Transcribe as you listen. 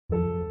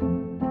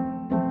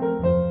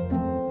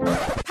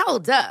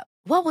Hold up.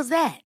 What was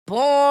that?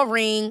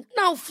 Boring.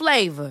 No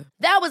flavor.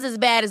 That was as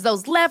bad as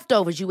those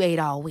leftovers you ate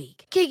all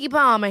week. Keke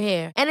Palmer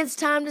here. And it's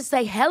time to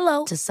say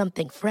hello to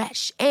something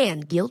fresh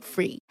and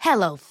guilt-free.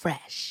 Hello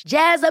Fresh.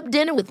 Jazz up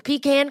dinner with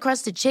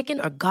pecan-crusted chicken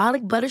or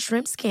garlic butter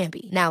shrimp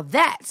scampi. Now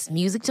that's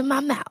music to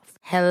my mouth.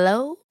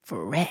 Hello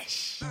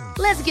Fresh.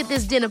 Let's get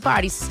this dinner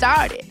party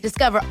started.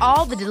 Discover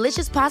all the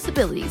delicious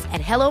possibilities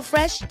at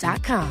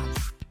hellofresh.com.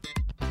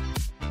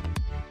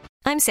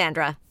 I'm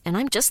Sandra, and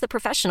I'm just the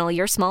professional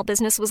your small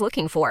business was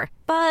looking for.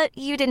 But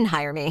you didn't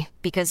hire me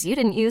because you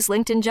didn't use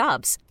LinkedIn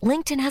Jobs.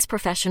 LinkedIn has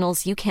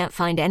professionals you can't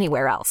find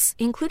anywhere else,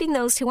 including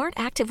those who aren't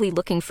actively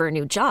looking for a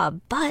new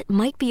job, but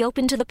might be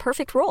open to the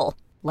perfect role,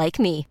 like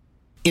me.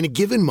 In a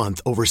given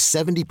month, over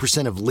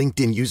 70% of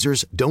LinkedIn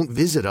users don't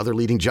visit other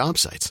leading job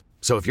sites.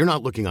 So if you're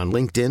not looking on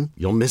LinkedIn,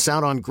 you'll miss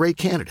out on great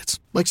candidates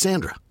like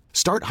Sandra.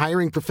 Start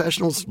hiring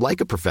professionals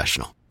like a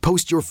professional.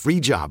 Post your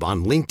free job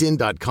on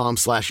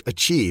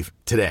linkedin.com/achieve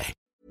today.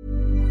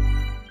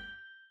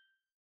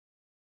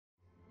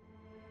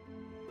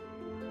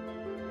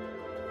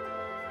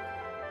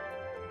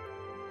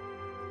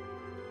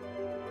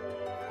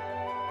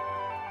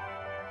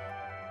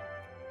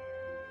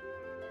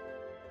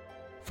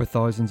 For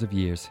thousands of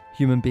years,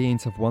 human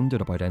beings have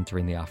wondered about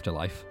entering the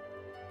afterlife.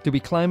 Do we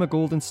climb a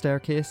golden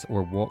staircase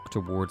or walk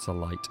towards a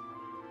light?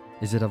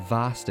 Is it a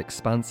vast,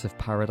 expansive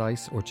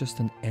paradise or just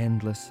an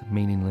endless,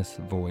 meaningless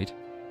void?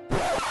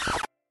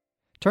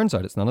 Turns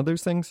out it's none of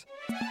those things.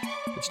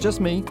 It's just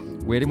me,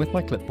 waiting with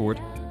my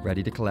clipboard,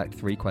 ready to collect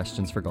 3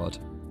 questions for God.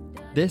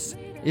 This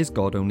is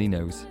God Only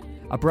Knows,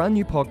 a brand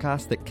new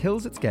podcast that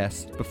kills its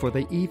guests before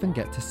they even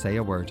get to say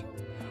a word,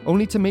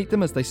 only to meet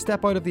them as they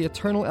step out of the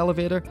eternal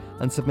elevator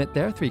and submit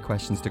their 3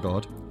 questions to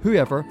God,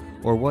 whoever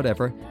or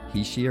whatever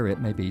he, she or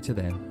it may be to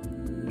them.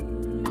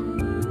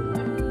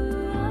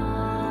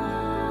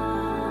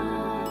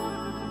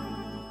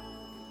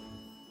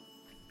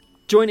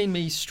 Joining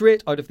me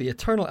straight out of the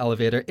eternal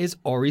elevator is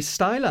Ori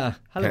Styler.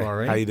 Hello, Hey,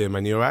 Ori. how you doing,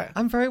 man? You all right?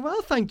 I'm very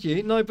well, thank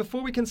you. Now,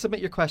 before we can submit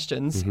your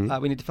questions,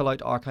 we need to fill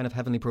out our kind of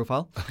heavenly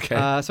profile. Okay.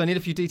 So I need a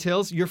few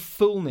details. Your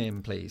full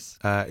name, please.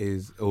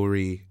 Is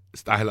Ori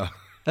Styler.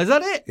 Is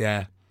that it?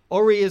 Yeah.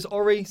 Ori is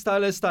Ori,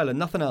 Styler is Styler,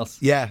 nothing else.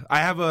 Yeah, I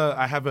have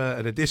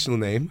an additional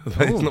name,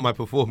 but it's not my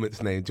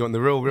performance name. Do you want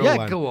the real one?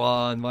 Yeah, go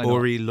on. Why not?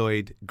 Ori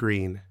Lloyd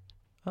Green.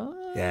 Ah,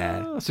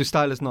 Yeah. So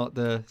Styler's not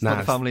the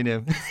family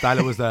name.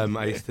 Styler was,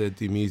 I used to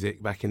do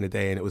music back in the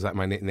day and it was like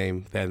my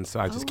nickname then, so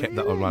I just kept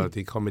that on while I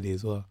did comedy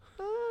as well.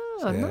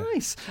 Ah, yeah.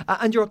 Nice.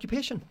 And your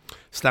occupation?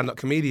 Stand-up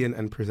comedian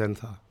and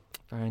presenter.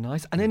 Very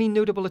nice. And any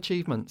notable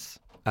achievements?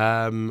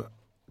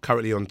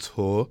 Currently on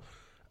tour.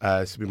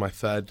 This will be my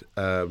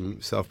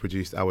 3rd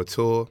self-produced hour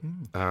tour.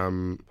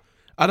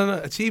 I don't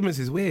know, achievements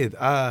is weird.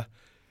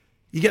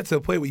 You get to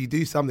a point where you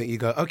do something, you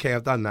go, okay,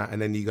 I've done that,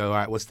 and then you go, all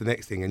right, what's the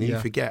next thing? And you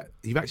forget,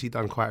 you've actually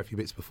done quite a few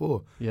bits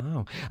before. Yeah.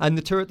 Wow. And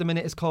the tour at the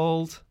minute is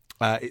called?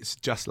 It's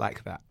Just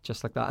Like That.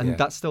 Just Like That. And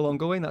that's still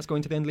ongoing? That's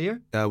going to the end of the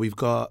year? We've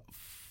got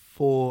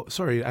 4,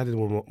 sorry, I added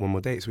one more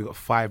date, so we've got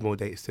 5 more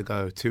dates to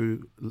go.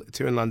 2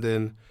 in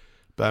London,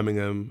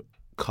 Birmingham,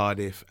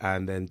 Cardiff,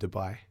 and then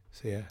Dubai.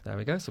 So yeah. There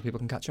we go, so people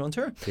can catch you on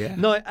tour. Yeah.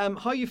 Now,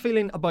 how are you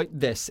feeling about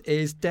this?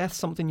 Is death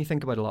something you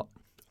think about a lot?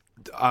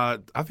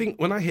 I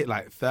think when I hit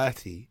like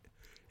 30,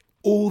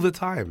 all the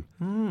time,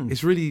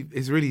 it's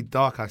really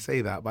dark. I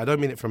say that, but I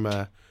don't mean it from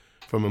a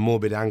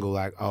morbid angle,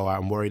 like, oh,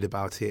 I'm worried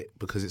about it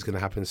because it's going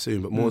to happen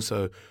soon, but more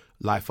so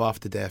life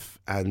after death.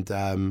 And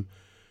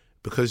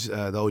because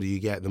the older you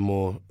get, the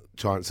more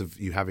chance of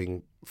you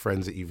having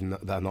friends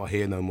that are not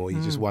here no more.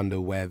 You just wonder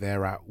where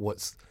they're at,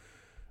 what's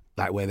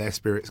like where their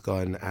spirit's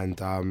gone,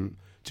 and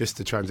just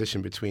the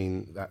transition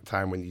between that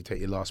time when you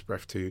take your last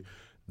breath to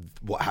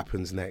what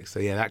happens next. So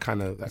yeah, that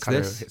kind of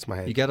hits my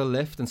head. You get a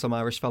lift and some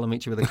Irish fella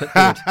meets you with a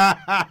clipboard.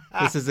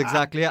 This is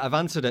exactly it. I've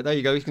answered it. There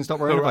you go. You can stop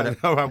worrying about it.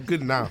 Oh, I'm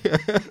good now.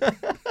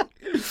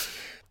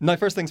 Now,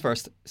 first things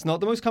first. It's not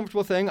the most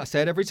comfortable thing. I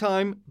say it every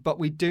time, but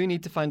we do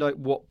need to find out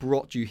what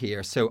brought you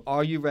here. So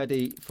are you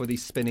ready for the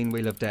spinning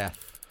wheel of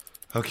death?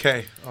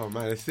 Okay. Oh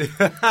man.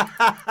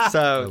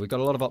 So we've got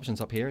a lot of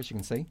options up here, as you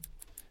can see.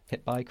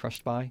 Hit by,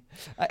 crushed by.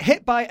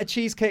 Hit by a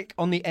cheesecake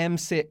on the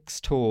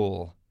M6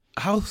 toll.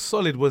 How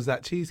solid was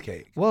that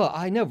cheesecake? Well,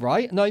 I know,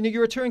 right? Now, I know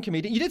you're a touring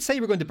comedian. You did say you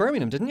were going to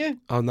Birmingham, didn't you?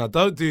 Oh, no,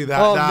 don't do that.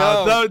 Oh,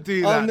 no. Don't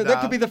do that. Oh, no,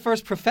 that could be the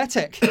first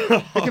prophetic.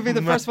 It could be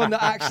the first one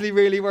that actually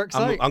really works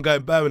out. I'm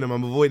going Birmingham.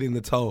 I'm avoiding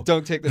the toll.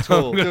 Don't take the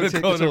toll. I'm going to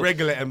go on a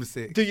regular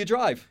M6. Do you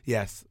drive?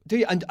 Yes. Do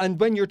you? And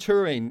when you're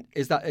touring,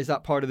 is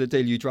that part of the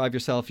deal? You drive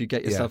yourself, you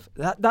get yourself.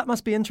 Yeah. That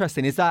must be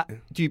interesting.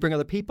 Do you bring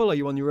other people? Are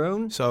you on your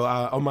own? So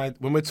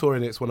when we're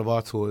touring, it's one of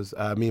our tours.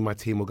 Me and my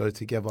team will go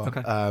together.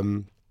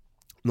 Okay.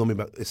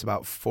 Normally, it's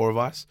about 4 of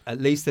us. At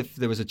least if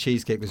there was a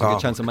cheesecake, there's a good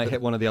chance I might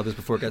hit one of the others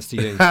before it gets to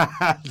you.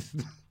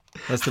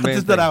 That's the main I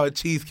just don't know how a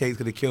cheesecake's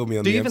going to kill me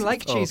on the Do you even M6.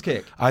 like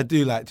cheesecake? I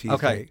do like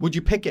cheesecake. Okay. Would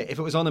you pick it? If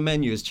it was on a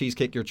menu, is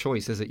cheesecake your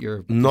choice? Is it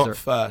your Not dessert?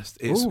 first.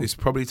 It's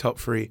probably top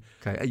 3.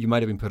 Okay. You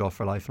might have been put off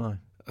for life now.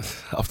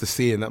 After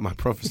seeing that, my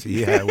prophecy,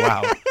 yeah,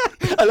 wow.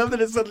 I love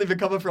that it's suddenly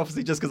become a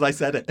prophecy just because I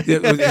said it.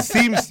 It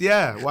seems,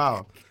 yeah,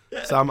 wow.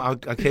 So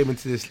I came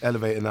into this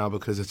elevator now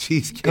because of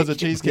cheesecake. Because of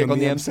cheesecake on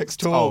the M6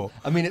 toll.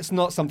 I mean, it's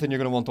not something you're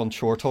going to want on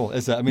Shore Toll,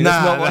 is it? I mean, it's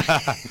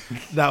not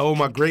nah, or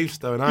my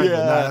gravestone. Nah,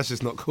 that's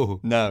just not cool.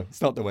 No,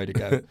 it's not the way to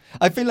go.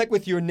 I feel like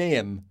with your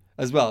name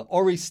as well,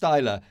 Ori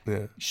Styler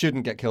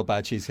shouldn't get killed by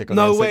a cheesecake on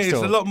the M6 toll. No way, it's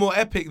a lot more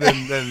epic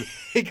than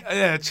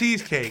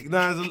cheesecake.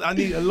 No, I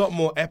need a lot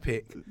more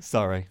epic.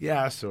 Sorry.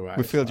 Yeah, that's all right.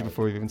 We failed you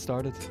before we've even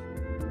started.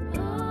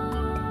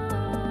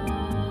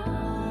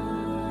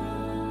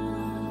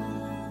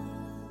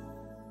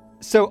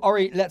 So,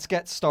 Ori, let's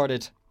get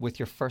started with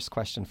your first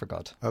question for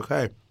God.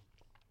 Okay.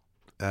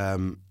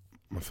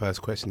 My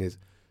first question is,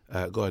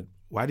 God,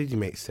 why did you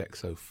make sex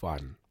so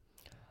fun?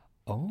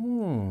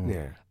 Oh.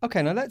 Yeah.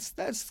 Okay, now let's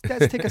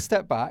take a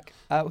step back.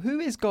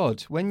 Who is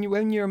God? When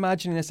you're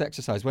imagining this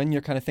exercise, when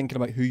you're kind of thinking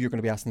about who you're going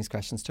to be asking these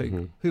questions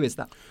to, who is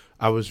that?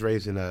 I was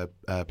raised in a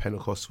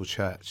Pentecostal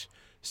church,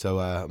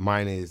 so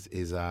mine is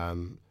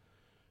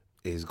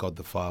God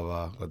the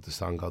Father, God the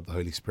Son, God the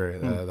Holy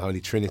Spirit, the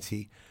Holy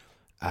Trinity.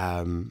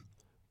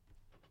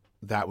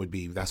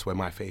 That's where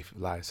my faith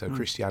lies. So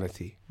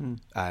Christianity,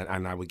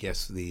 and I would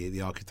guess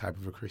the archetype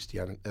of a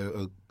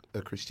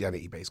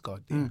Christianity-based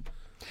God. Yeah.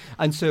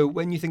 And so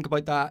when you think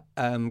about that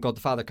God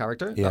the Father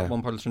character, that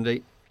one part of the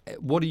Trinity,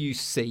 what do you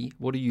see?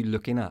 What are you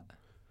looking at?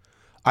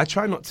 I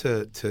try not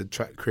to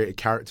create a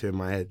character in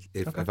my head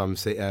if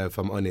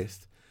I'm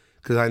honest,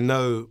 because I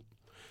know.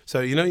 So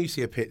you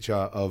see a picture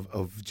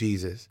of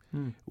Jesus.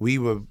 We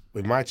were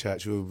in my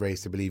church. We were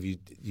raised to believe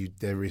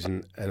there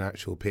isn't an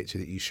actual picture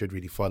that you should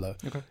really follow.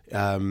 Okay.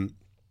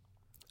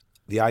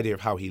 The idea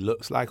of how he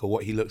looks like or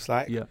what he looks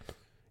like. Yeah.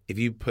 If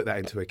you put that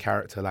into a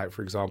character, like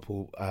for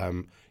example,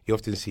 you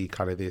often see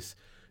kind of this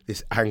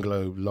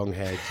Anglo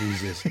long-haired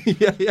Jesus,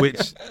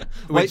 which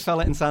white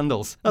fella in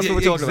sandals. That's what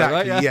we're talking about,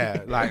 right?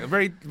 Yeah, like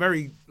very,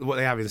 very what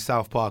they have in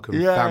South Park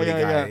and Family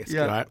Guy,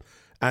 right?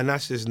 And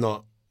that's just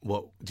not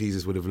what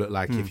Jesus would have looked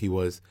like if he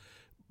was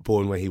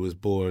born when he was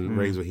born,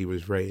 raised where he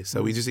was raised.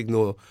 So we just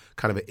ignore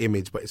kind of an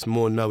image, but it's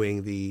more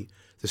knowing the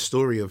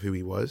story of who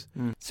he was.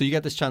 So you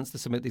get this chance to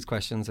submit these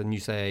questions and you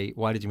say,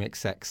 why did you make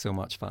sex so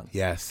much fun?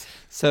 Yes.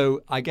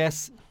 So I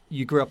guess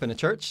you grew up in a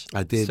church.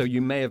 I did. So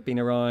you may have been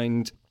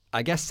around,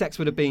 I guess sex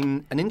would have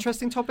been an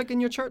interesting topic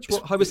in your church.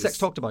 How was sex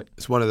talked about?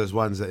 It's one of those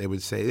ones that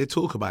they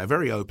talk about it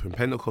very open.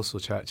 Pentecostal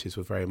churches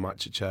were very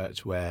much a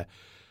church where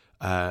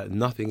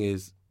nothing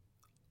is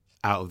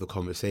out of the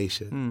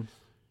conversation.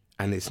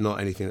 And it's not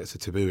anything that's a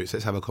taboo. It's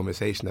let's have a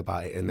conversation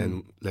about it and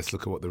then let's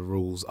look at what the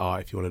rules are,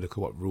 if you want to look at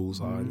what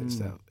rules are in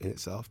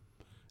itself.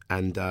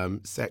 And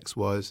sex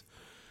was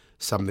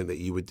something that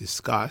you would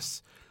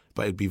discuss,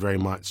 but it'd be very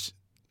much,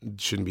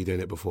 shouldn't be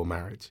doing it before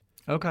marriage.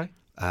 Okay.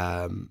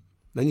 Then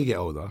you get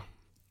older.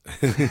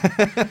 You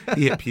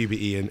hit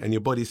puberty and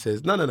your body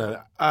says,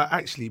 no.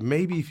 Actually,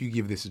 maybe if you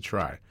give this a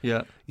try,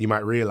 you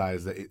might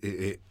realise that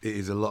it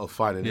is a lot of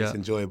fun and it's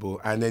enjoyable.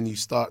 And then you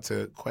start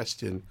to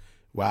question,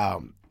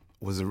 wow,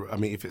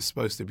 if it's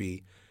supposed to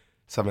be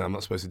something I'm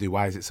not supposed to do,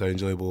 why is it so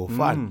enjoyable or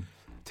fun?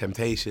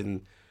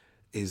 Temptation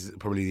is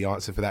probably the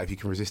answer for that. If you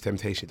can resist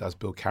temptation, it does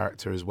build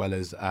character, as well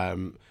as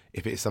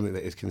if it's something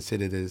that is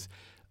considered as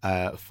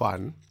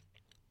fun,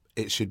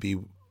 it should be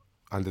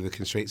under the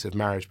constraints of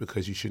marriage,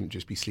 because you shouldn't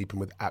just be sleeping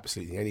with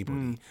absolutely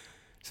anybody.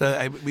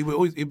 So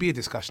it'd be a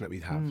discussion that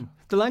we'd have.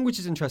 The language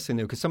is interesting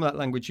though, because some of that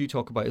language you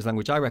talk about is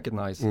language I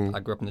recognise. I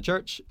grew up in the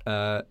church,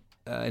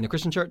 in a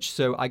Christian church,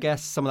 so I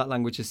guess some of that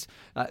language is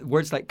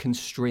words like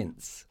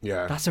constraints.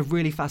 Yeah, that's a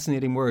really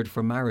fascinating word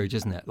for marriage,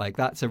 isn't it? Like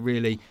that's a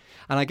really,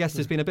 and I guess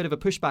there's been a bit of a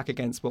pushback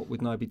against what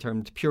would now be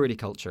termed purity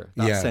culture.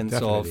 That sense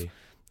definitely. Of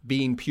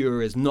being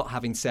pure is not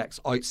having sex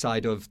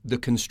outside of the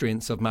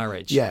constraints of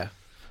marriage. Yeah,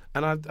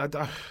 and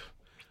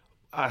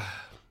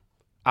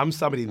I'm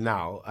somebody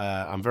now.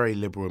 I'm very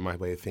liberal in my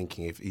way of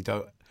thinking. If you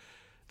don't,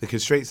 the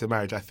constraints of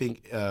marriage, I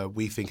think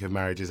we think of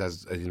marriages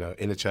as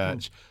in a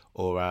church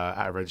or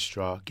at a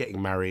registrar,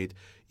 getting married,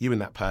 you and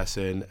that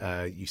person,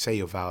 you say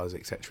your vows,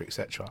 etc.,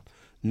 etc.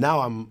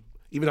 Now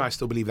even though I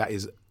still believe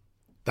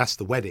that's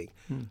the wedding,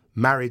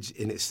 marriage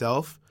in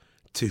itself,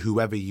 to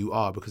whoever you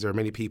are, because there are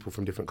many people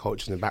from different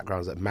cultures and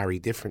backgrounds that marry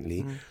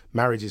differently.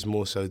 Marriage is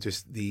more so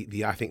just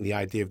I think the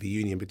idea of the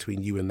union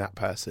between you and that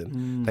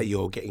person that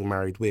you're getting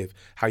married with.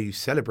 How you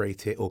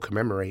celebrate it or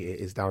commemorate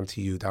it is down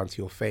to you, down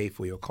to your faith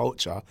or your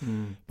culture.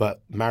 But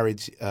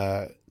marriage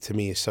to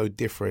me is so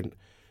different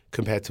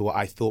compared to what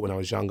I thought when I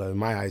was younger. In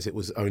my eyes, it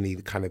was only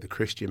kind of the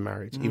Christian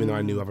marriage. Even though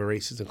I knew other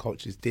races and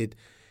cultures did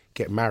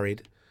get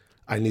married,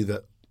 I knew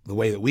that the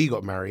way that we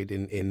got married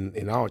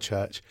in our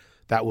church,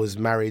 that was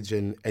marriage,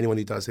 and anyone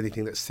who does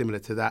anything that's similar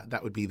to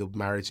that would be the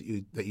marriage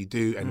that you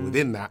do. And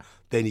within that,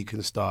 then you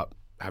can start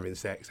having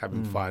sex,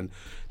 having fun,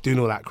 doing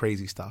all that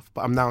crazy stuff.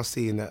 But I'm now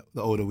seeing that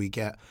the older we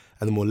get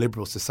and the more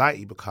liberal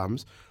society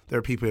becomes, there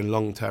are people in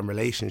long-term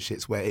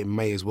relationships where it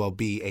may as well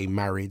be a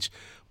marriage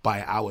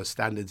by our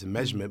standards and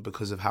measurement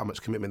because of how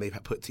much commitment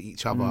they've put to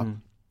each other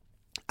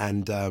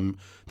and the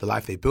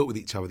life they built with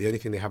each other. The only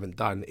thing they haven't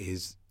done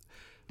is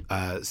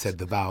said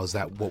the vows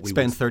that what we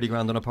spend 30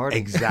 grand on a party.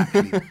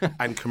 Exactly.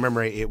 And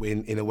commemorate it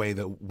in a way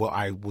that what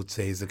I would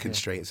say is the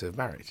constraints of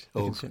marriage,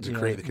 or to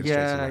create the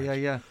constraints of marriage.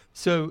 Yeah.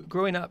 So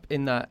growing up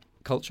in that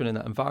culture and in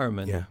that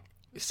environment,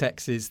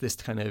 sex is this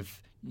kind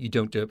of, you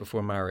don't do it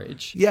before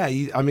marriage. Yeah,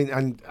 I mean,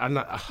 and I'm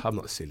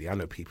not silly. I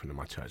know people in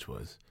my church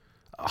was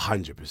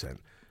 100%.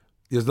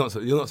 You're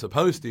not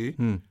supposed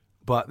to,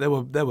 but there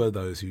were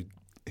those who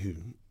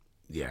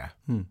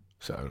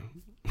So.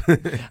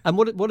 And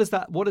what does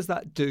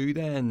that do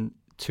then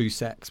to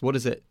sex? What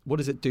does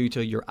it do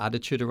to your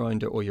attitude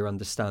around it, or your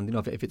understanding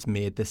of it, if it's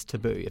made this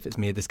taboo, if it's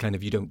made this kind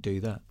of, you don't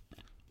do that?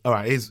 All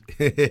right,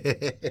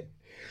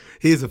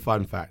 here's a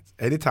fun fact.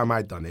 Anytime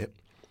I'd done it,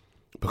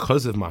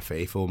 because of my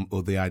faith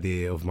or the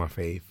idea of my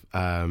faith,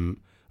 of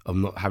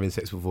not having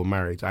sex before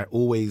marriage, I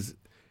always,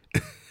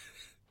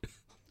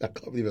 I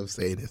can't believe I'm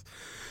saying this.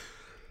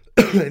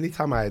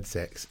 Anytime I had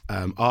sex,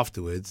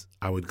 afterwards,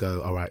 I would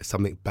go, all right,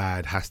 something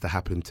bad has to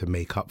happen to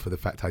make up for the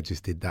fact I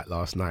just did that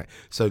last night.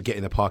 So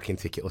getting a parking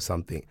ticket or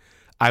something.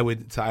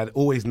 I'd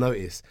always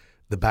notice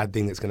the bad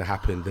thing that's going to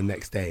happen the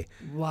next day.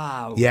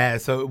 Wow. Yeah,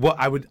 so what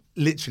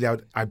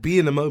I'd be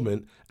in the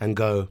moment and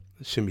go,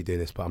 I shouldn't be doing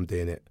this, but I'm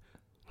doing it.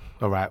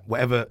 All right,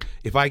 whatever.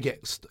 If I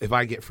get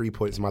 3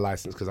 points in my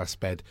license because I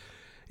sped,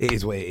 it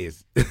is what it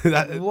is.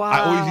 Wow. I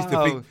always used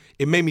to think,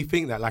 it made me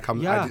think that like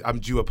I'm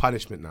due a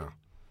punishment now.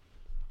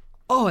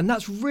 Oh, and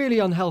that's really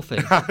unhealthy.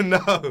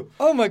 No.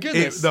 Oh my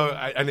goodness.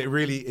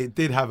 It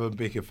did have a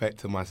big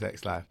effect on my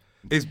sex life.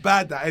 It's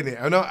bad, that, isn't it?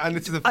 I know, and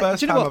it's the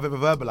first time I've ever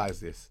verbalized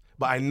this.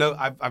 But I know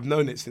I've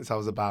known it since I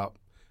was about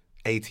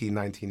 18,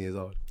 19 years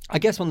old. I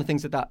guess one of the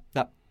things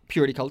that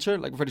purity culture,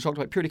 like we've already talked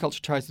about, purity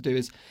culture tries to do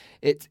is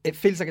it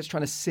feels like it's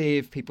trying to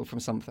save people from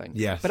something.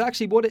 Yes. But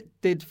actually what it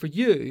did for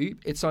you,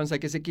 it sounds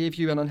like, is it gave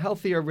you an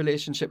unhealthier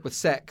relationship with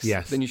sex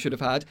than you should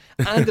have had,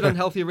 and an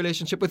unhealthier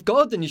relationship with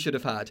God than you should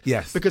have had.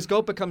 Yes. Because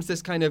God becomes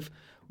this kind of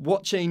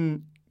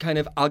watching, kind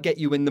of, I'll get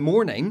you in the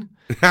morning.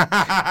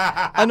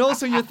 And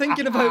also you're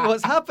thinking about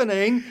what's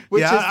happening,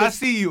 which is I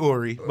see you,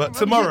 Ori, but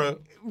tomorrow.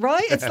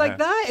 Right? It's like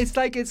that.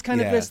 It's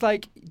kind of this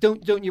like,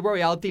 don't you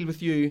worry, I'll deal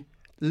with you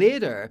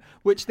later,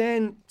 which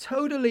then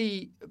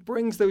totally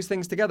brings those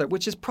things together,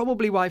 which is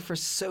probably why for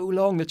so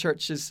long the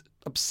church's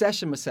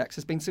obsession with sex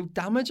has been so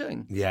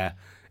damaging. Yeah,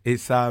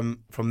 it's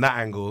from that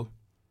angle.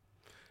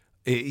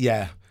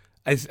 But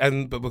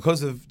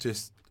because of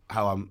just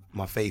how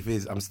my faith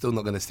is, I'm still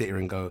not going to sit here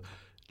and go,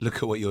 look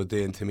at what you're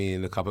doing to me,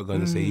 and look up and go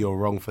and say you're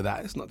wrong for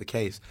that. It's not the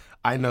case.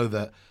 I know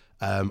that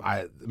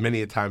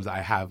many a times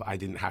that I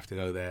didn't have to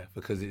go there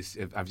because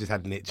I've just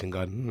had an itch and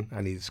gone, I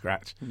need a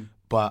scratch.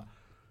 But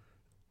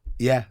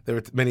yeah, there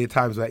are many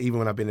times where even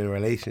when I've been in a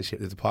relationship,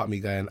 there's a part of me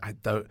going, I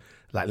don't,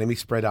 like, let me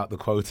spread out the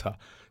quota.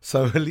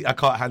 So I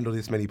can't handle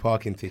this many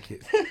parking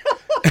tickets.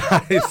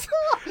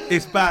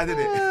 It's bad, isn't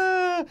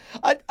it?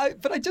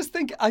 But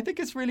I think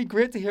it's really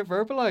great to hear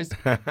verbalized.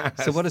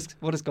 So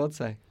what does God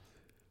say?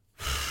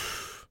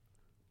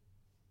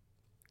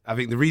 I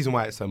think the reason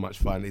why it's so much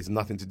fun is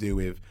nothing to do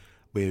with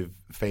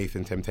faith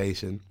and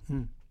temptation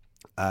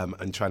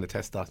and trying to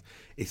test us.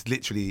 It's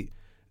literally,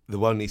 the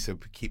world needs to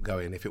keep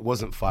going. If it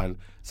wasn't fun,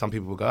 some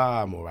people would go,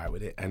 I'm all right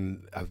with it.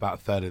 And about a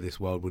third of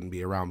this world wouldn't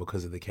be around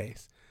because of the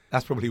case.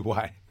 That's probably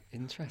why.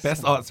 Interesting.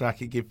 Best answer I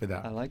could give for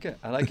that. I like it.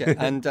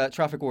 And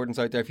traffic wardens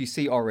out there, if you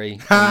see Ori,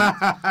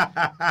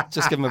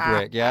 just give him a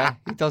break, yeah?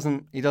 He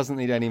doesn't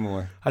need any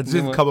more. I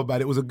just come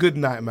about it. It was a good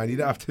night, man. You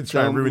don't have to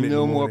try and ruin it.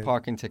 No more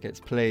parking tickets,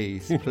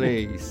 please,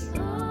 please.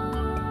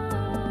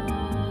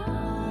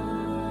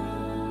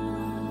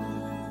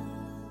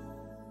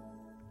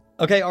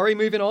 Okay, Ori,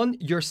 moving on.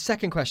 Your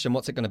second question,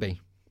 what's it going to be?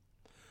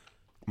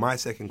 My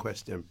second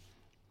question,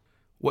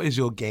 what is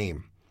your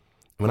game?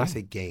 When I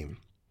say game,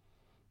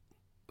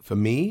 for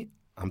me,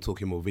 I'm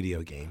talking more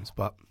video games,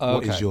 but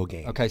what is your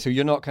game? Okay, so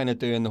you're not kind of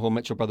doing the whole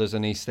Mitchell Brothers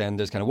and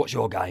EastEnders kind of, what's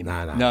your game? No.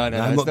 I'm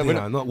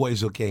not what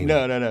is your game?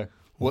 No.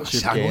 What's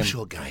your game? What's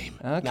your game?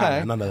 Okay.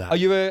 No, none of that. Are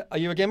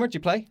you a gamer? Do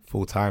you play?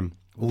 Full time.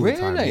 All really?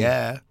 the time.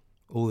 Yeah,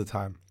 all the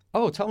time.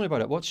 Oh, tell me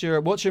about it. What's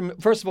your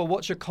first of all,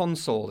 what's your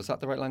console? Is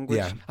that the right language?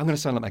 Yeah. I'm going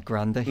to sound like my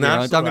granddad here.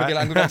 No, I'm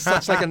going to be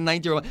such like a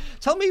 90-year-old.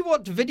 Tell me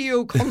what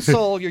video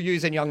console you're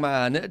using, young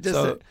man.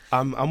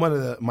 I'm one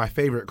of my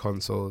favorite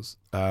consoles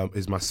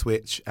is my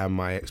Switch and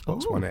my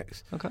Xbox One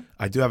X. Okay.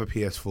 I do have a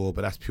PS4,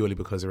 but that's purely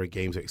because there are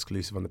games that are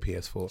exclusive on the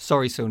PS4.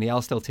 Sorry, Sony.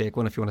 I'll still take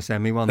one if you want to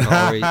send me one.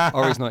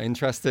 Ori's not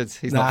interested.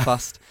 He's not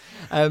fussed.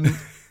 Have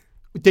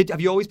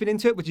you always been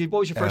into it? What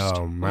was your first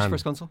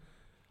console?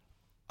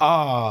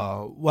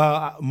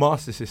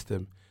 Master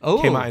System.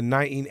 Came out in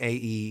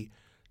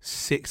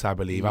 1986, I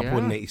believe. I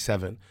bought it in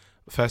 87.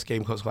 The first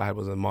game console I had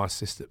was a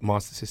Master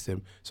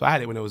System. So I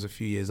had it when I was a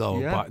few years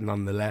old, but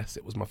nonetheless,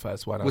 it was my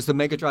first one. Was the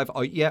Mega Drive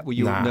out yet?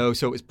 No,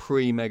 so it was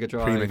pre-Mega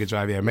Drive. Pre-Mega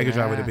Drive, yeah. Mega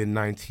Drive would have been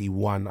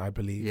 91, I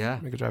believe. Yeah.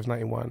 Mega Drive's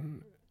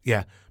 91.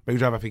 Yeah. Mega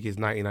Drive, I think, is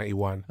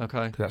 1991.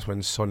 Okay. Because that's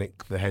when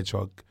Sonic the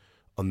Hedgehog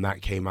on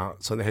that came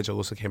out. Sonic the Hedgehog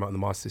also came out on the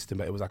Master System,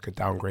 but it was like a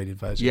downgraded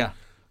version. Yeah.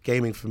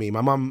 Gaming for me.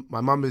 My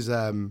mum is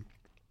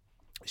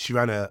she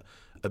ran a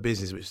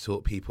business which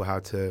taught people how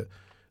to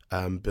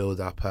build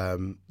up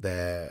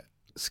their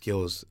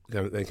skills,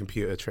 their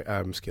computer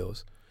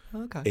skills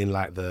in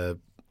like the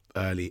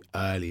early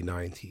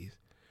 90s.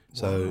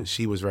 So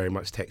she was very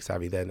much tech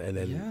savvy then, and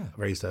then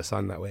raised her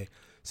son that way.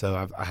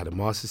 So I had a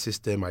Master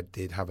System. I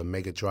did have a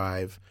Mega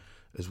Drive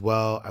as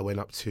well. I went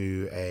up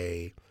to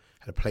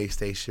had a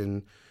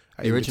PlayStation.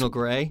 The original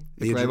grey?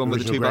 The grey one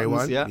with the two buttons,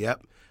 one, yeah.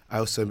 Yep. I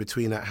also, in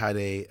between that, had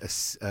a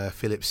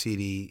Philips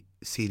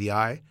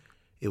CDI.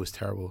 It was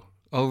terrible.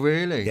 Oh,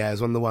 really? Yeah, it was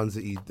one of the ones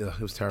that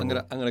it was terrible.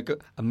 I'm gonna go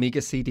Amiga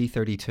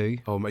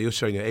CD32. Oh, you're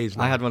showing your age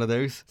now. I had one of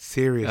those.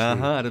 Seriously?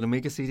 I had an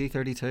Amiga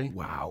CD32.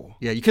 Wow.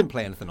 Yeah, you couldn't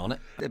play anything on it.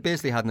 It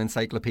basically had an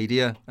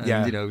encyclopedia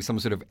and some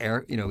sort of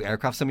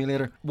aircraft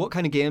simulator. What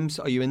kind of games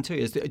are you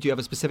into? Do you have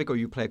a specific, or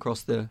you play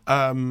across the?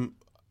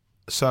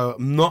 So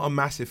I'm not a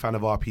massive fan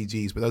of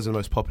RPGs, but those are the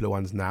most popular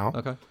ones now.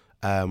 Okay.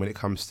 When it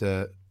comes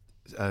to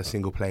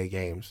single player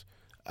games.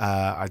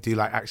 I do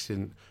like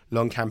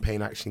long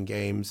campaign action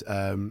games,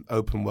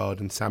 open world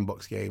and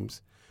sandbox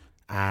games.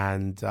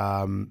 And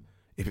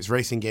if it's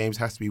racing games,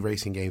 it has to be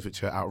racing games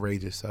which are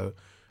outrageous. So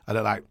I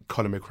don't like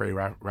Colin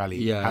McRae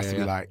Rally. It has to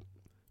be like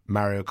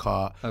Mario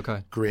Kart,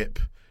 Grip,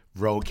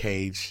 Roll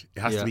Cage.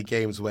 It has to be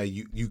games where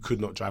you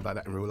could not drive like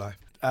that in real life.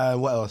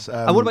 What else?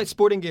 And what about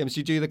sporting games?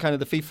 You do the kind of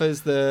the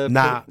FIFAs,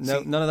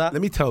 none of that?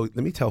 Let me tell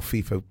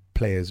FIFA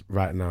players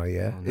right now,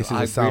 yeah? Oh, no,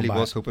 I really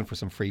was hoping for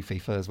some free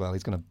FIFA as well.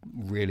 He's going to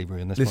really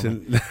ruin this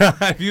one. Listen,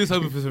 if you was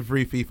hoping for some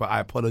free FIFA,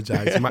 I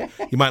apologise. You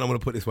might not want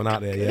to put this one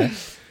out there, yeah?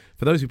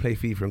 For those who play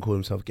FIFA and call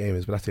themselves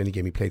gamers, but that's the only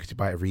game you play because you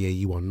buy it every year,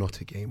 you are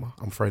not a gamer.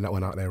 I'm throwing that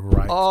one out there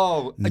right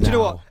now. Do you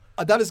know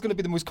what? That is going to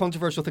be the most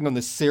controversial thing on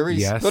this series.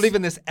 Yes. Not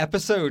even this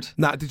episode.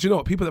 Nah, did you know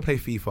what? People that play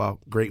FIFA,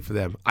 great for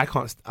them.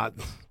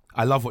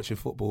 I love watching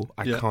football.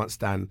 I can't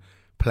stand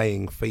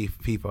playing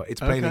FIFA.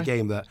 It's playing a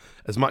game that,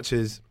 as much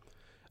as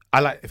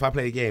if I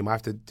play a game, I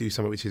have to do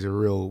something which is a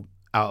real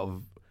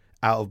out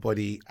of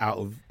body, out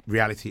of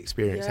reality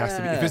experience. Yeah. It has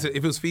to be.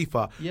 If it was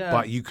FIFA,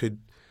 but you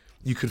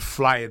could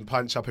fly and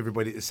punch up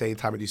everybody at the same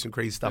time and do some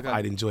crazy stuff,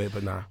 I'd enjoy it,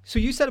 but nah. So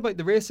you said about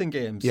the racing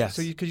games. Yes.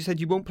 So because you said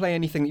you won't play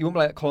anything, you won't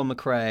play like Colin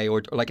McRae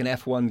or like an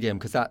F1 game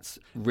because that's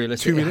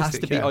realistic. Too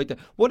realistic. It has to be out there.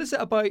 What is it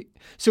about?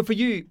 So for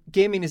you,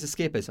 gaming is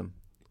escapism.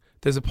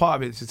 There's a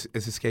part of it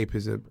it's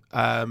escapism.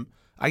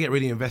 I get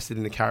really invested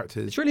in the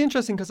characters. It's really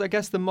interesting because I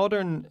guess the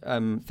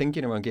modern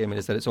thinking around gaming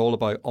is that it's all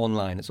about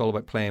online. It's all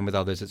about playing with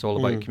others. It's all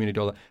about community.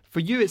 All that.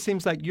 For you, it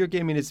seems like your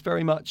gaming is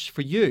very much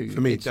for you.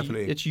 For me,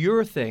 definitely. It's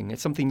your thing.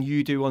 It's something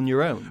you do on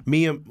your own.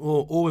 Me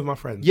or with my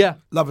friends. Yeah.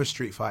 Love a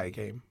Street Fighter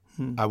game.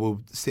 I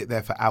will sit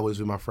there for hours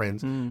with my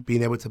friends,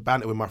 being able to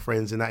banter with my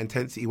friends in that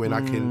intensity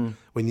when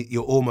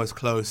you're almost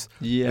close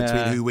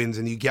between who wins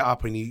and you get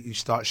up and you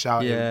start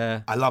shouting.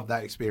 Yeah. I love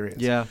that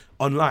experience. Yeah.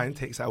 Online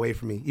takes that away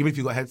from me. Even if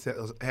you've got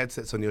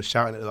headsets on, you're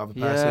shouting at the other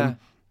person,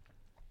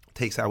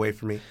 takes that away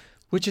from me.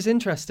 Which is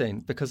interesting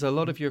because a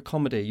lot of your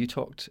comedy, you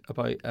talked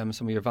about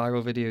some of your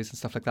viral videos and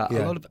stuff like that.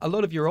 Yeah. A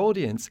lot of your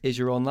audience is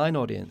your online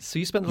audience. So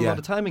you spend a lot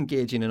of time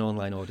engaging an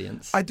online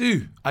audience. I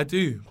do.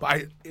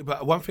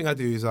 But one thing I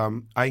do is I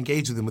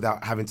engage with them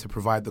without having to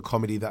provide the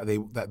comedy that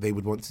they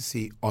would want to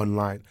see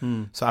online.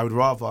 So I would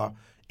rather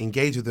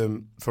engage with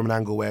them from an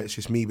angle where it's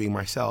just me being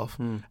myself,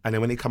 and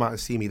then when they come out and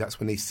see me, that's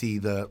when they see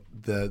the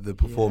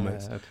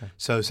performance. Yeah, okay.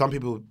 So some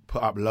people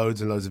put up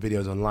loads and loads of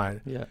videos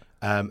online,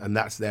 and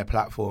that's their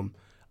platform.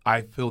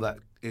 I feel that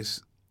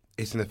it's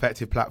an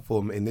effective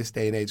platform in this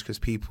day and age because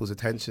people's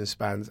attention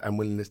spans and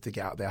willingness to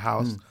get out of their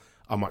house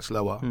are much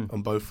lower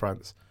on both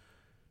fronts.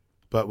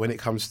 But when it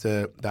comes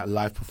to that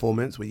live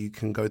performance where you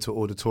can go to an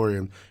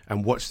auditorium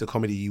and watch the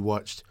comedy you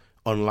watched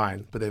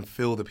online, but then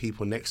feel the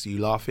people next to you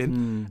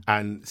laughing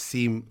and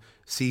see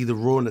the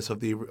rawness of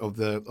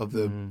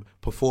the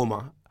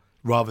performer,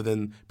 rather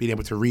than being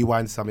able to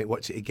rewind something,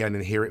 watch it again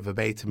and hear it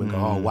verbatim and go,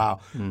 oh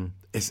wow,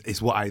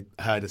 it's what I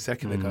heard a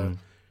second ago.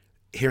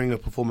 Hearing a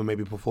performer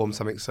maybe perform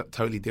something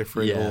totally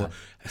different or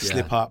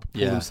slip up,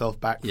 pull himself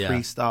back,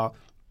 freestyle,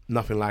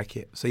 nothing like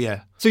it. So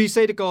yeah. So you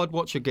say to God,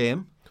 "What's your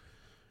game?"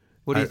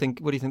 What do you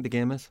think? What do you think the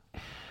game is?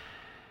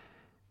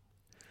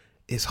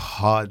 It's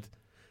hard.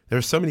 There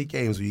are so many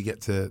games where you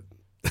get to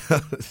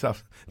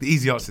stuff. The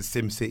easy answer is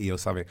SimCity or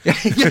something.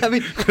 I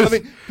mean,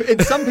 in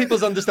some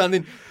people's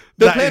understanding,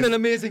 they're playing an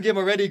amazing game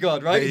already,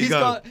 God, right?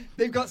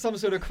 They've got some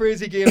sort of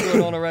crazy game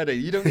going on already.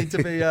 You don't need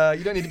to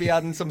be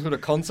adding some sort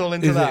of console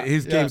into that.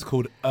 His game's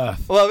called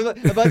Earth. Well,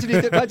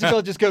 imagine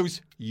God just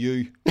goes,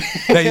 you.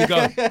 There you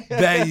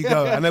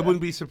go. And I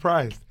wouldn't be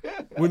surprised.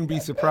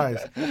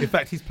 In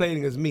fact, he's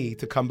playing as me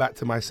to come back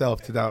to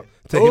myself, to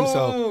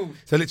himself.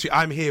 So literally,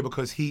 I'm here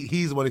because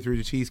he's the one who threw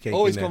the cheesecake.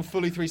 Oh, he's gone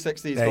fully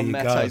 360. He's gone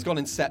meta. He's gone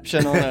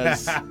Inception on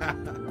us.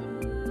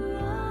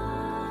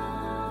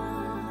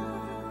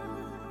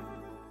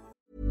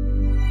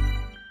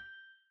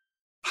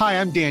 Hi,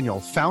 I'm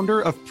Daniel,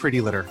 founder of Pretty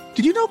Litter.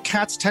 Did you know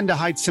cats tend to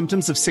hide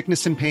symptoms of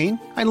sickness and pain?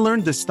 I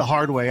learned this the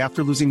hard way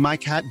after losing my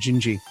cat,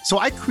 Gingy. So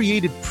I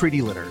created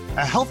Pretty Litter,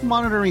 a health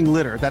monitoring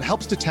litter that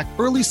helps detect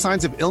early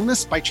signs of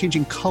illness by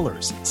changing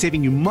colors,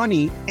 saving you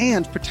money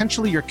and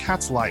potentially your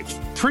cat's life.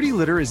 Pretty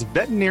Litter is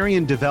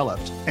veterinarian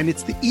developed, and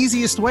it's the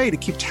easiest way to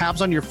keep tabs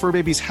on your fur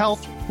baby's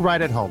health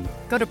right at home.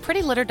 Go to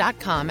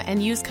prettylitter.com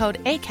and use code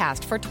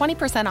ACAST for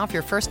 20% off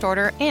your first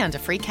order and a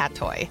free cat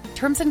toy.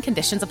 Terms and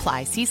conditions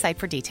apply. See site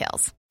for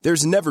details.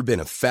 There's never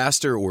been a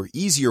faster or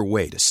easier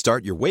way to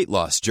start your weight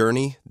loss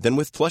journey than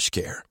with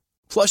PlushCare.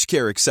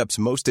 PlushCare accepts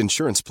most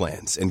insurance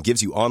plans and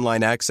gives you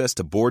online access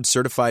to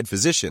board-certified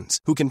physicians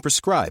who can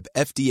prescribe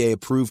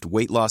FDA-approved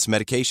weight loss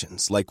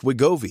medications like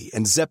Wegovy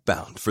and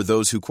Zepbound for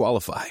those who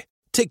qualify.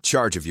 Take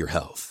charge of your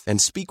health and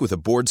speak with a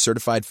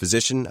board-certified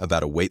physician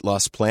about a weight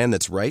loss plan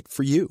that's right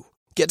for you.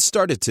 Get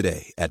started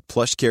today at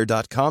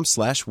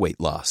plushcare.com/weight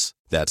loss.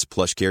 That's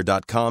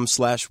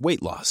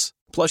plushcare.com/weight loss.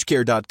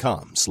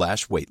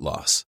 plushcare.com/weight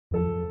loss.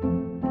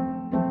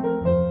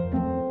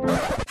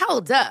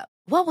 Hold up.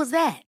 What was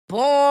that?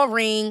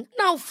 Boring.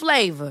 No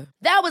flavor.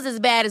 That was as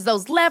bad as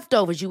those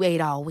leftovers you ate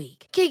all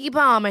week. Keke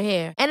Palmer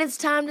here, and it's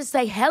time to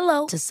say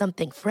hello to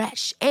something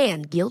fresh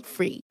and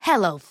guilt-free.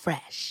 Hello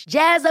Fresh.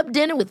 Jazz up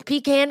dinner with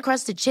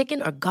pecan-crusted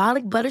chicken or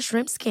garlic butter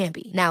shrimp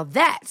scampi. Now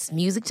that's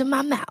music to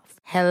my mouth.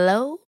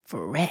 Hello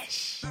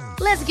Fresh.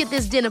 Let's get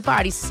this dinner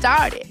party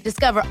started.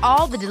 Discover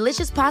all the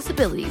delicious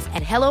possibilities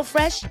at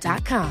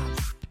hellofresh.com.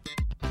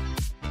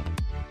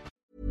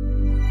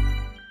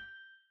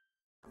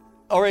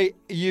 All right,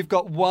 you've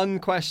got one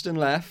question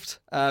left.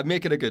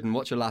 Make it a good one.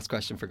 What's your last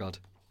question for God?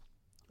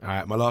 All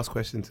right, my last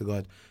question to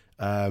God.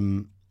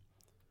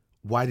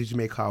 Why did you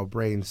make our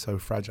brains so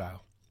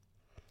fragile?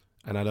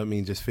 And I don't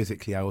mean just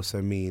physically, I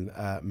also mean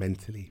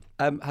mentally.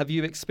 Have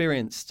you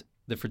experienced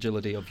the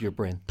fragility of your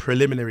brain?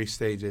 Preliminary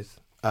stages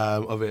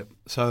of it.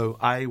 So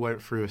I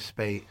went through a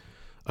spate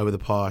over the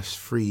past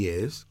 3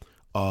 years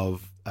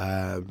of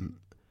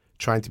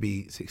trying to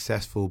be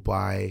successful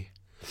by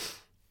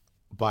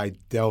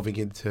delving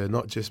into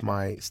not just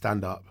my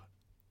stand-up,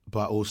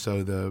 but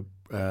also the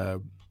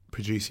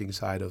producing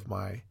side of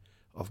my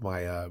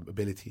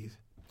abilities.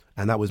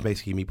 And that was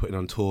basically me putting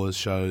on tours,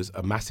 shows,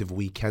 a massive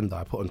weekender.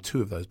 I put on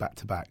 2 of those back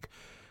to back.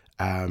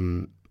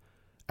 And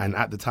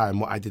at the time,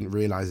 what I didn't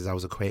realize is I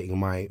was equating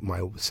my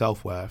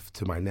self-worth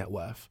to my net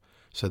worth.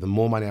 So the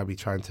more money I'll be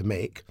trying to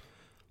make,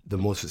 the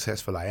more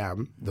successful I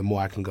am, the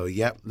more I can go,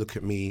 yep, look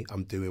at me,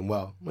 I'm doing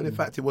well. When in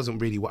fact, it wasn't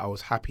really what I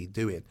was happy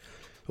doing.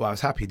 What I was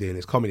happy doing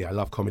is comedy. I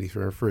love comedy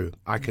through and through.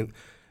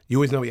 You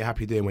always know what you're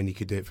happy doing when you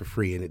could do it for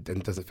free and it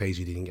doesn't faze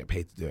you, you didn't get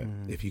paid to do it.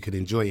 If you could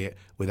enjoy it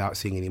without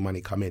seeing any money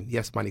come in.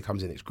 Yes, money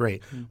comes in, it's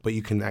great. But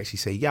you can actually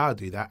say, yeah, I'll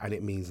do that. And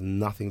it means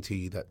nothing to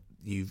you that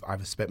you've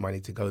either spent money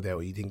to go there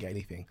or you didn't get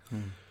anything.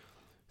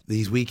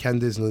 These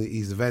weekenders and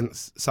these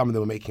events, some of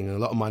them were making a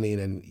lot of money,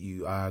 and then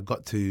you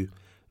got to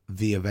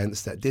the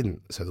events that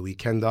didn't. So the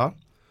weekender,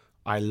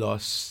 I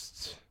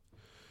lost,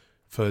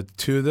 for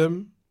 2 of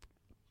them,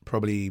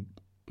 probably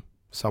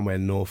somewhere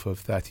north of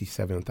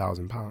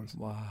 £37,000.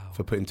 Wow.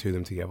 For putting 2 of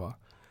them together.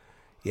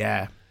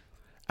 Yeah.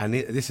 And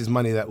this is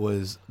money that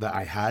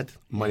I had,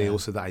 money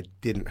also that I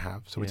didn't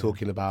have. So we're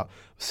talking about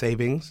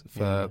savings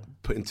for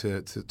putting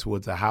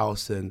towards a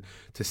house and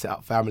to set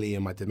up family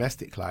in my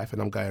domestic life.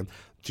 And I'm going,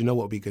 do you know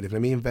what would be good? If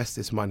let me invest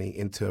this money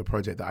into a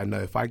project that I know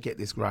if I get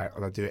this right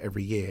and I do it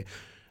every year,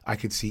 I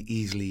could see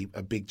easily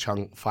a big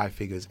chunk, 5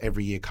 figures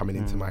every year coming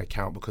into my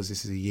account because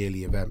this is a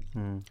yearly event.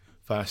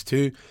 First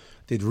 2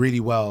 did really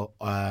well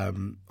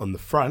on the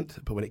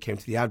front, but when it came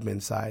to the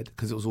admin side,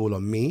 because it was all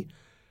on me,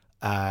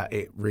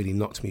 it really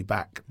knocked me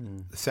back.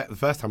 The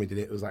first time we did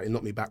it, it was like, it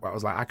knocked me back, but I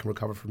was like, I can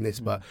recover from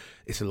this, but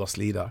it's a lost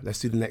leader. Let's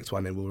do the next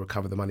one and we'll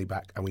recover the money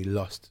back. And we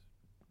lost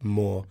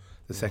more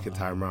the second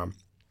time round.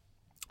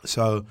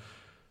 So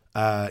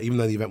even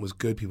though the event was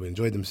good, people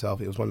enjoyed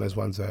themselves, it was one of those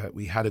ones that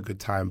we had a good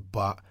time,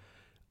 but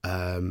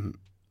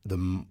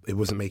it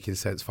wasn't making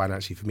sense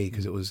financially for me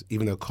because it was,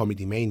 even though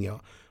Comedy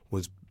Mania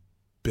was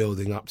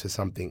building up to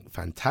something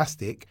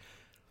fantastic,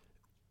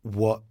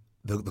 what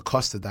the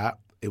cost of that,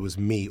 it was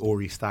me,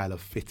 Ori Style,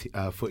 of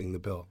footing the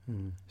bill.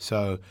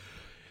 So,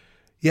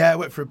 yeah, I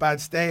went for a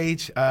bad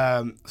stage.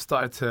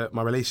 Started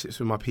my relationships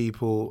with my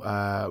people,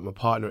 my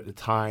partner at the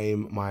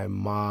time, my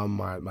mum,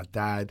 my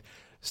dad,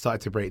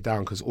 started to break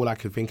down because all I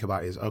could think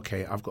about is,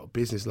 okay, I've got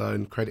business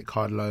loan, credit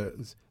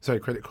cards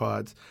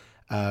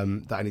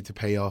that I need to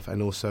pay off,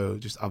 and also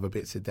just other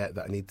bits of debt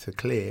that I need to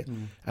clear.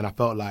 And I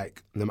felt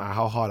like no matter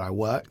how hard I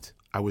worked,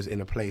 I was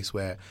in a place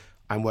where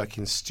I'm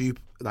working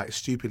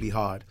stupidly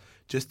hard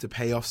just to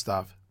pay off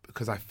stuff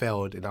because I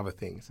failed in other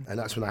things. And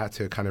that's when I had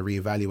to kind of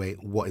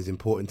reevaluate what is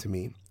important to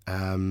me.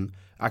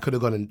 I could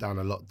have gone down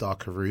a lot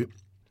darker route.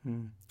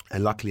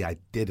 And luckily I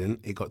didn't.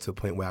 It got to a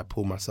point where I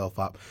pulled myself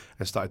up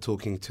and started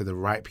talking to the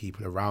right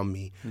people around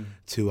me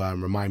to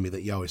remind me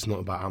that, yo, it's not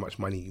about how much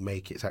money you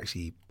make. It's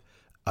actually,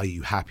 are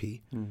you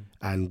happy?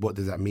 And what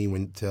does that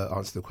mean to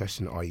answer the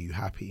question, are you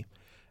happy?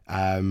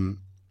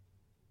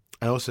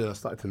 And also, I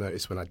started to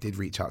notice when I did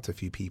reach out to a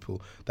few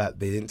people that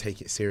they didn't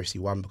take it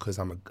seriously. One, because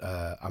I'm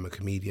a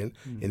comedian.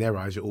 In their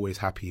eyes, you're always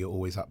happy, you're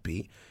always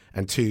upbeat.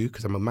 And two,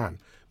 because I'm a man.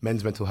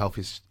 Men's mental health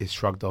is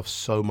shrugged off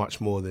so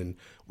much more than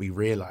we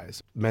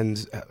realise.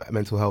 Men's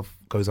mental health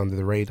goes under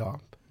the radar.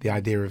 The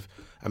idea of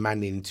a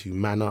man needing to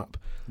man up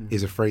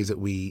is a phrase that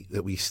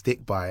we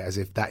stick by, as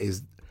if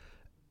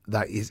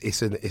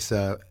it's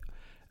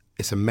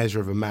a measure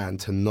of a man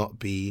to not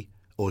be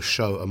or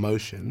show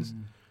emotions,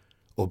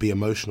 or be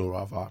emotional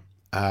rather.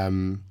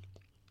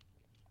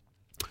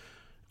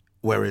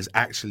 Whereas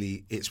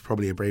actually, it's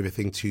probably a braver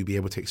thing to be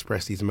able to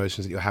express these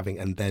emotions that you're having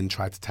and then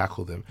try to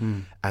tackle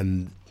them.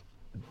 And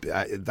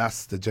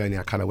that's the journey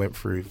I kind of went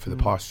through for the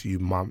past few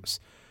months.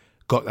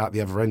 Got out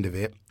the other end of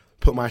it,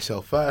 put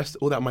myself first.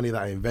 All that money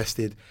that I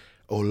invested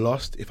or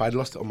lost, if I'd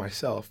lost it on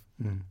myself,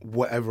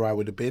 whatever I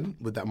would have been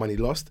with that money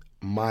lost,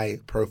 my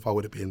profile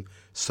would have been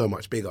so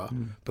much bigger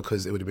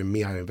because it would have been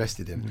me I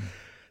invested in.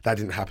 That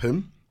didn't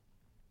happen.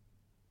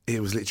 It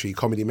was literally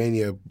Comedy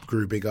Mania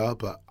grew bigger,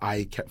 but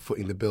I kept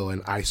footing the bill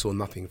and I saw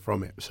nothing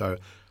from it. So I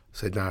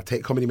said, nah,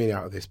 take Comedy Mania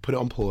out of this, put it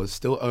on pause,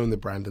 still own the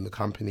brand and the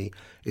company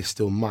is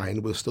still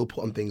mine. We'll still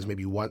put on things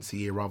maybe once a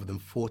year rather than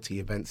 40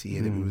 events a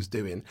year that we was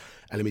doing.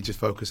 And let me just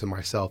focus on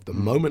myself. The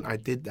moment I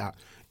did that,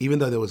 even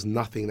though there was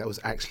nothing that was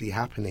actually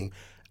happening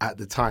at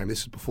the time,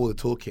 this was before the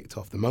tour kicked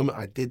off, the moment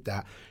I did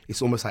that,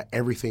 it's almost like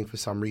everything for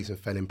some reason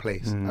fell in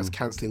place. I was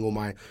cancelling all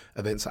my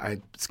events that I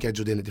had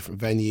scheduled in at different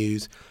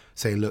venues,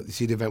 saying, look, this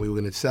is the event we were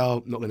going to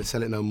sell, not going to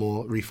sell it no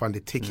more,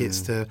 refunded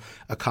tickets to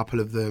a couple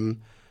of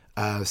them,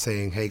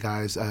 saying, hey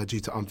guys, due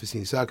to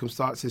unforeseen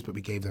circumstances, but we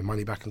gave them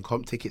money back and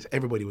comp tickets.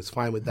 Everybody was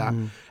fine with that.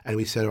 And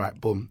we said, all right,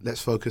 boom,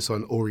 let's focus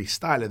on Ori's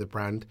style of the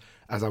brand,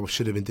 as I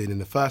should have been doing in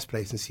the first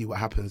place, and see what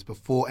happens.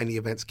 Before any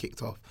events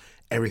kicked off,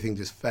 everything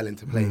just fell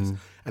into place.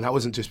 And that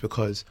wasn't just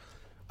because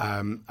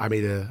I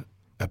made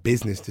a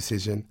business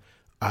decision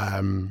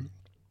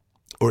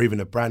or even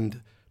a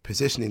brand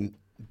positioning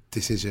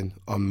decision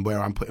on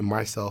where I'm putting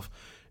myself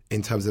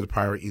in terms of the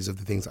priorities of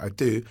the things that I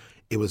do.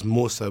 It was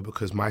more so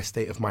because my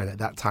state of mind at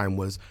that time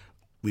was,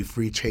 we've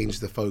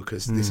re-changed the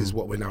focus. This is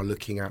what we're now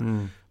looking at.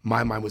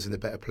 My mind was in a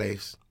better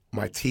place.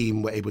 My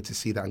team were able to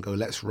see that and go,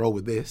 let's roll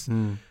with this.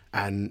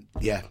 And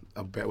yeah,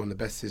 I bet one of the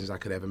best decisions I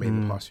could ever make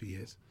in the past few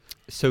years.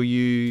 So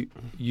you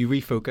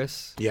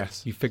refocus.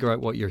 Yes. You figure out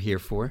what you're here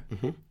for.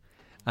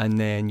 And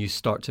then you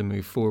start to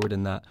move forward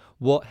in that.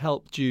 What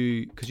helped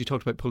you, because you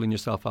talked about pulling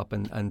yourself up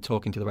and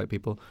talking to the right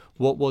people.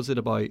 What was it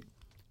about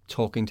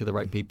talking to the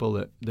right people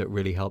that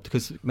really helped?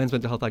 Because men's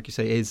mental health, like you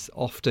say, is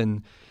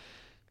often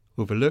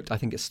overlooked. I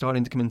think it's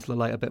starting to come into the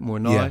light a bit more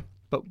now. Yeah.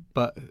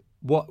 But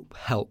what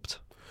helped?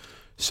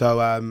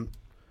 So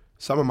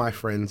some of my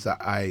friends that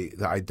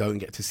I don't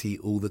get to see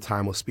all the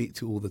time or speak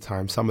to all the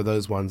time, some of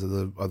those ones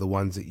are the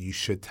ones that you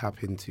should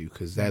tap into,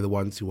 because they're the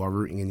ones who are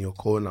rooting in your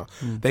corner.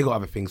 They got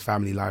other things,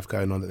 family life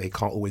going on, that they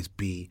can't always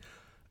be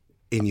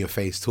in your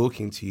face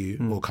talking to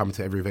you or come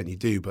to every event you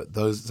do. But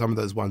some of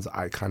those ones that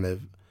I kind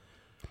of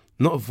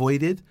not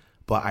avoided,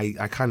 but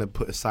I kind of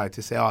put aside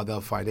to say, oh,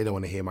 they'll fine, they don't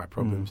want to hear my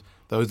problems.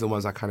 Those are the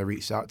ones I kind of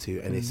reached out to,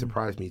 and it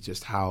surprised me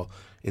just how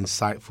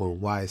insightful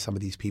and wise some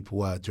of these people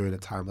were during a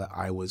time that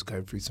I was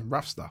going through some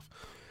rough stuff.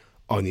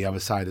 On the other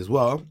side as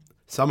well,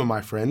 some of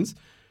my friends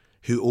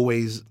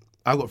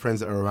I've got friends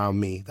that are around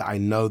me, that I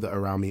know that are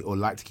around me or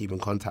like to keep in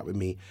contact with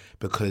me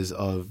because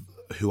of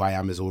who I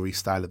am as Ori's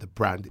style of the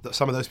brand.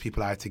 Some of those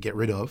people I had to get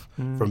rid of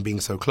from being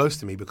so close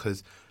to me,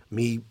 because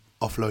me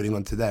offloading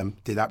onto them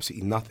did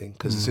absolutely nothing.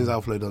 Because as soon as I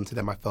offloaded onto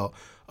them, I felt,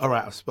 all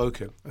right, I've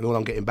spoken. And all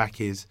I'm getting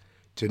back is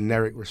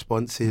generic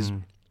responses,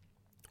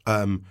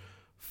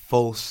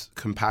 false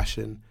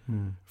compassion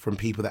from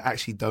people that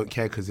actually don't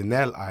care, because in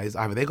their eyes,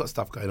 either they got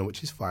stuff going on,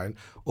 which is fine,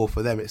 or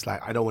for them, it's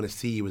like, I don't want to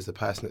see you as the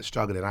person that's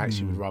struggling. I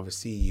actually would rather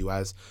see you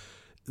as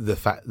the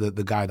fact that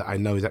the guy that I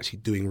know is actually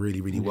doing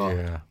really, really well.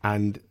 Yeah.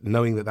 And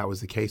knowing that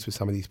was the case with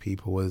some of these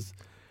people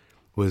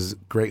was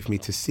great for me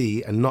to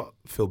see, and not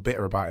feel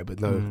bitter about it,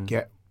 but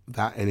get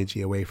that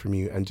energy away from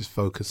you and just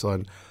focus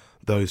on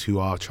those who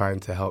are trying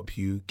to help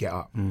you get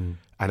up. And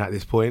at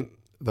this point,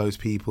 those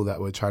people that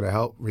were trying to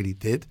help really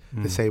did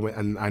the same way.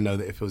 And I know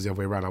that if it was the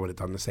other way around, I would have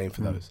done the same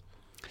for those.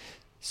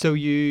 So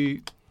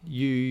you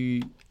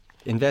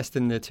invest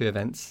in the two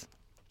events,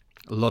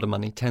 a lot of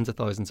money, tens of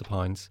thousands of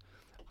pounds.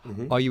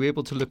 Are you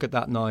able to look at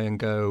that now and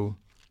go,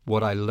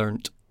 what I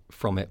learnt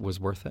from it was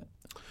worth it?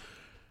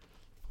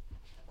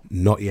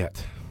 Not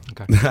yet.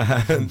 Okay.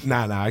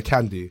 Nah, I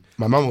can do.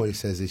 My mum always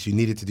says this, you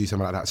needed to do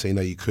something like that so you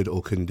know you could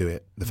or couldn't do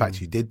it. The fact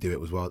you did do it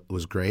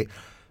was great.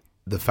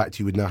 The fact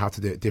you would know how to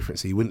do it different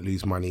so you wouldn't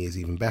lose money is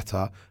even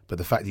better. But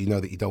the fact that you know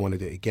that you don't want to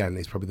do it again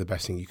is probably the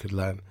best thing you could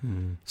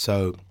learn.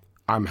 So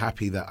I'm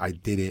happy that I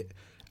did it,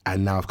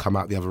 and now I've come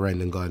out the other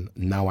end and gone,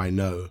 now I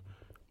know,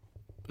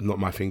 not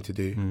my thing to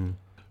do.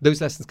 Those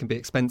lessons can be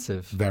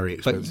expensive. Very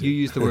expensive. But you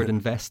use the word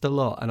invest a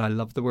lot, and I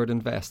love the word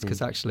invest,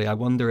 because actually I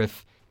wonder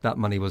if that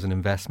money was an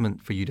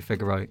investment for you to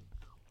figure out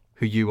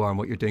who you are and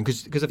what you're doing.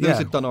 Because if those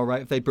had done all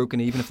right, if they'd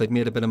broken even, if they'd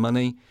made a bit of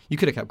money, you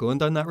could have kept going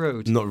down that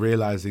road. Not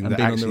realising that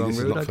actually this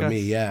is not for me,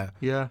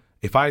 Yeah.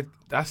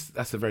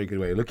 That's a very good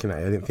way of looking at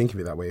it. I didn't think of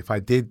it that way.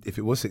 If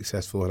it was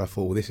successful and I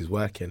thought, well, this is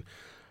working,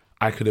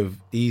 I could have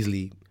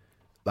easily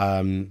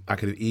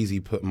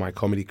put my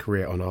comedy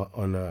career on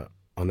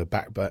a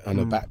back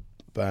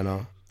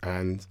burner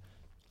and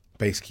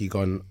basically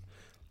gone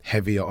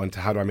heavier onto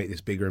how do I make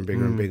this bigger and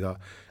bigger and bigger,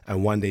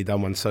 and one day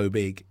done one so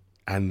big,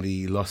 and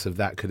the loss of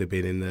that could have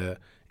been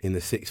in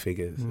the six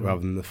figures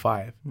rather than the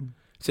 5.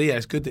 So yeah,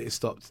 it's good that it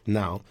stopped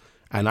now.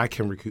 And I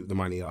can recoup the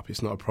money up.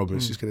 It's not a problem.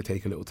 It's just going to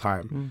take a little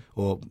time.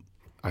 Or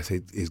I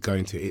say it's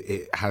going to.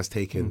 It has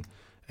taken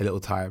a little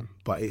time.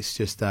 But it's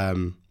just,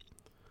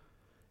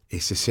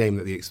 it's a shame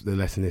that the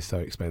lesson is so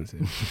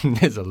expensive.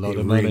 There's a lot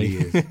of money.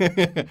 It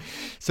really is.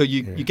 So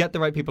you get the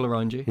right people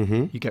around you.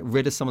 Mm-hmm. You get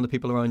rid of some of the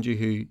people around you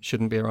who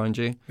shouldn't be around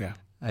you. Yeah.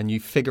 And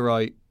you figure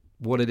out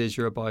what it is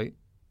you're about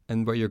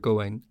and where you're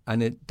going.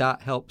 And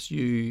that helps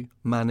you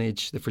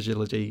manage the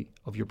fragility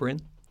of your brain.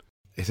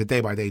 It's a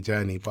day-by-day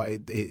journey, but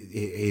it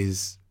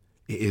is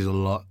a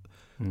lot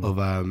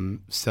of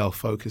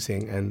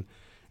self-focusing and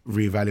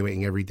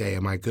reevaluating every day.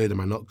 Am I good?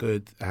 Am I not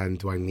good? And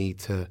do I need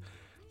to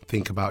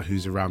think about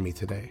who's around me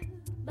today?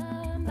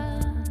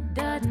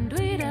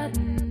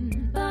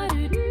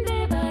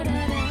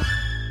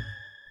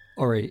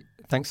 Ori,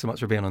 thanks so much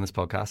for being on this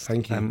podcast.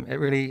 Thank you. It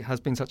really has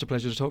been such a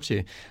pleasure to talk to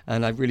you.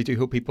 And I really do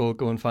hope people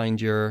go and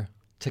find your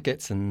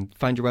tickets and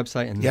find your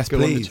website and yes, go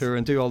please. on the tour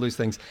and do all those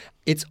things.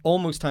 It's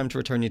almost time to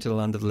return you to the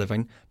land of the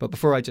living. But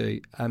before I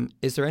do,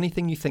 is there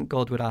anything you think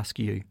God would ask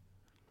you?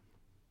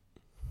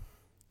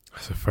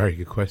 That's a very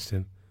good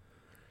question.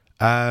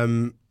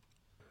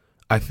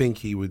 I think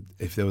he would,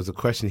 if there was a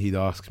question he'd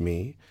ask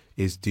me,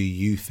 is do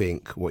you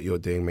think what you're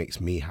doing makes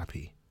me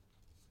happy?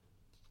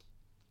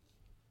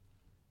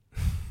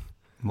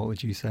 What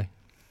would you say?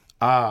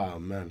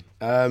 Man.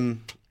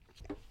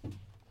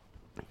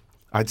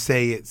 I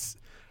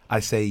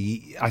say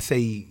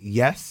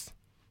yes.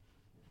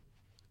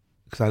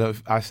 Because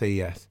I say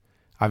yes.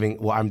 I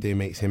think what I'm doing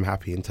makes him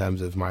happy in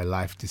terms of my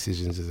life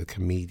decisions as a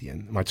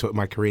comedian, my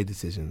career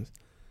decisions.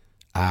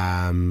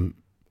 I'd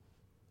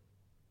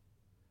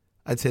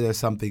say there's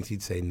some things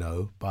he'd say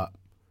no, but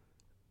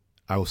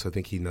I also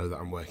think he'd know that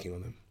I'm working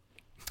on them.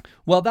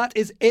 Well, that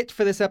is it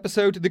for this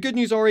episode. The good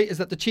news, Ori, is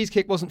that the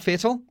cheesecake wasn't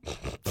fatal.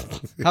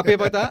 Happy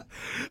about that?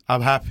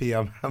 I'm happy.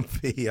 I'm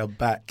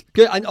back.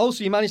 Good. And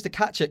also you managed to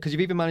catch it because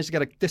you've even managed to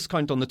get a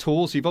discount on the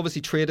toll. So you've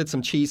obviously traded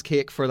some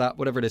cheesecake for that,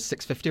 whatever it is,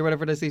 $6.50 or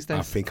whatever it is these days.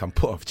 I think I'm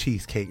put off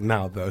cheesecake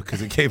now, though,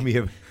 because it gave me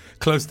a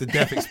close to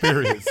death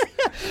experience.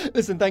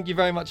 Listen, thank you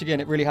very much again.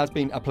 It really has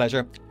been a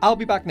pleasure. I'll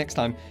be back next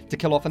time to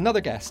kill off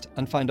another guest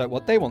and find out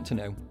what they want to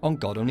know on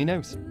God Only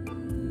Knows.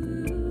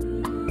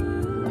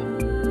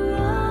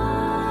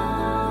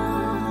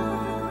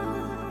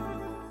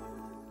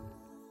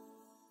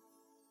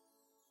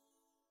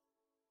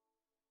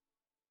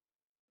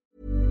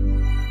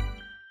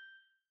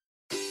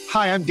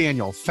 Hi, I'm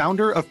Daniel,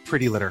 founder of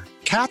Pretty Litter.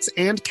 Cats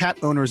and cat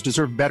owners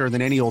deserve better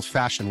than any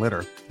old-fashioned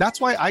litter.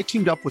 That's why I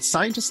teamed up with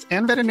scientists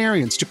and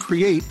veterinarians to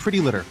create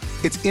Pretty Litter.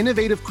 Its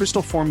innovative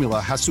crystal formula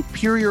has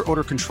superior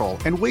odor control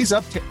and weighs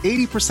up to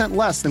 80%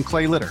 less than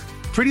clay litter.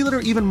 Pretty Litter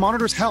even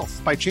monitors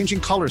health by changing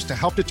colors to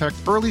help detect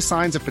early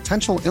signs of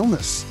potential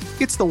illness.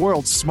 It's the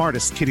world's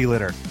smartest kitty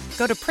litter.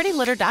 Go to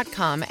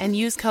prettylitter.com and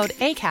use code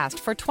ACAST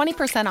for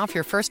 20% off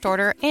your first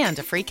order and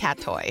a free cat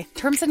toy.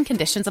 Terms and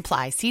conditions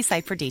apply. See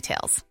site for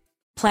details.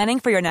 Planning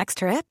for your next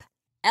trip?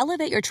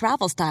 Elevate your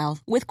travel style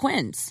with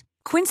Quince.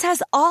 Quince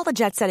has all the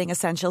jet-setting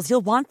essentials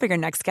you'll want for your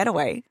next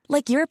getaway,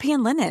 like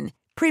European linen,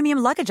 premium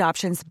luggage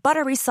options,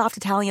 buttery soft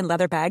Italian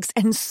leather bags,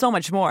 and so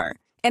much more.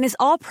 And is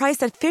all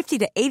priced at 50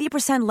 to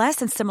 80% less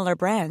than similar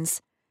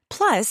brands.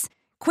 Plus,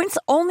 Quince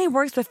only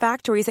works with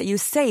factories that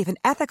use safe and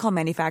ethical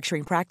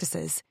manufacturing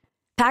practices.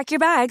 Pack your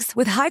bags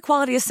with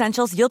high-quality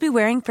essentials you'll be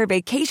wearing for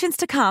vacations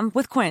to come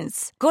with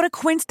Quince. Go to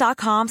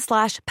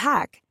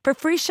quince.com/pack for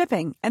free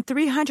shipping and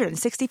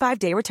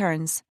 365-day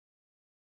returns.